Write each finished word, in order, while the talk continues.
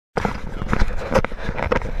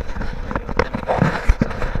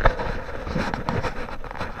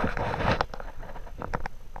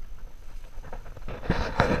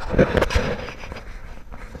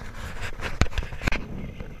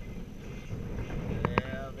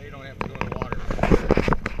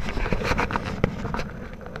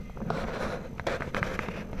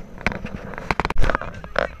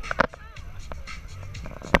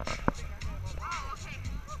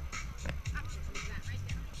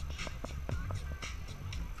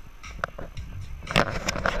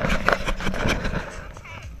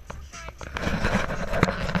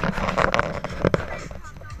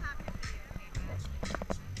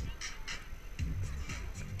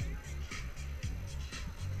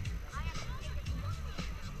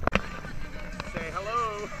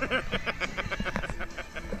We need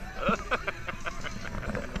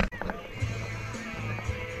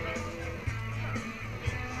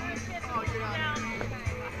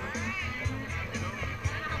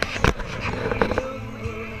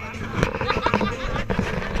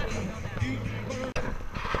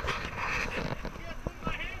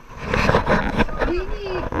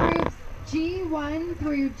groups G1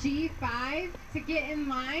 through G5 to get in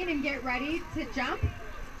line and get ready to jump.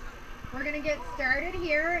 We're going to get started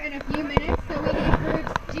here in a few minutes, so we need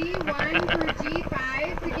groups G1 through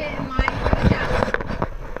G5 to get in line for the jump.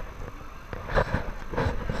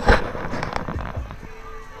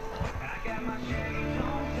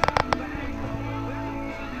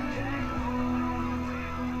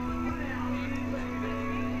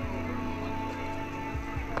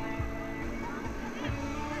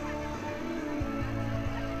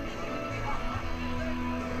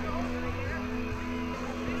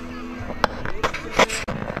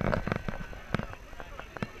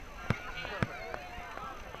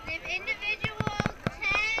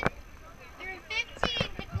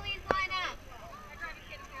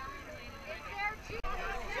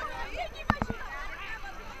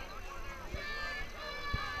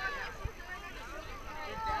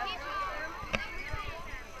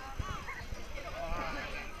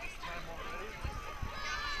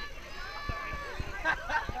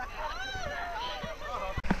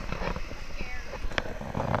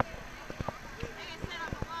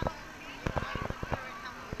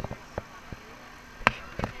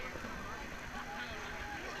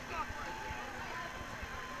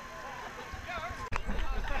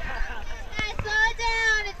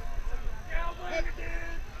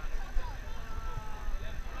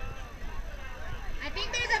 I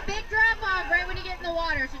think there's a big drop off right when you get in the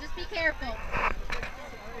water, so just be careful.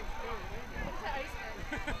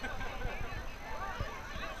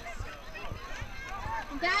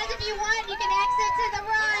 And guys, if you want, you can exit to the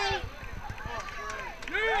right.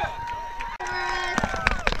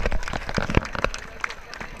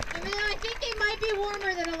 Even though I think they might be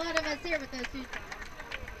warmer than a lot of us here with those suits on.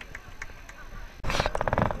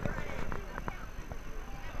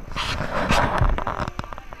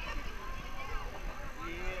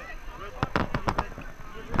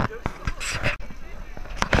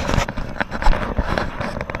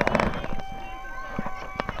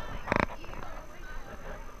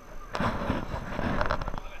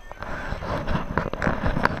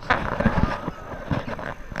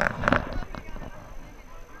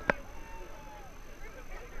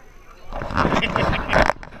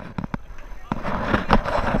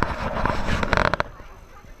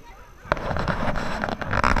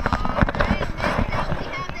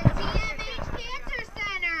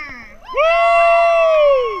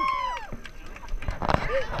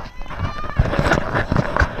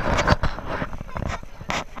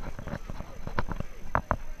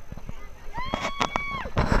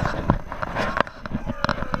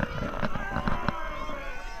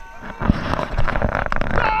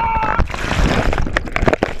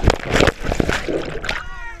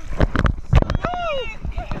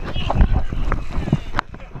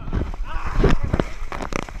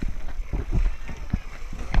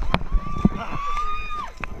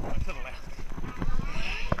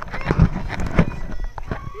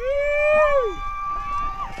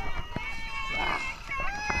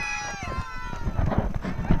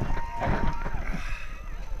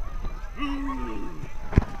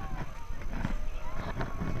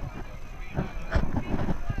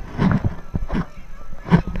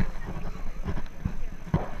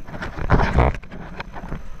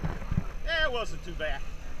 Wasn't too bad.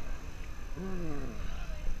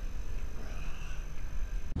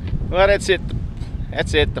 Well, that's it.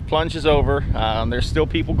 That's it. The plunge is over. There's still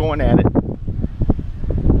people going at it.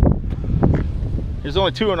 There's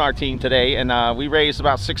only 2 on our team today, and we raised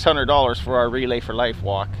about $600 for our Relay for Life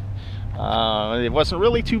walk. It wasn't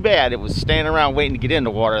really too bad. It was standing around waiting to get in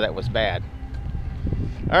the water that was bad.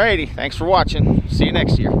 Alrighty, thanks for watching. See you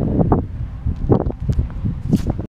next year.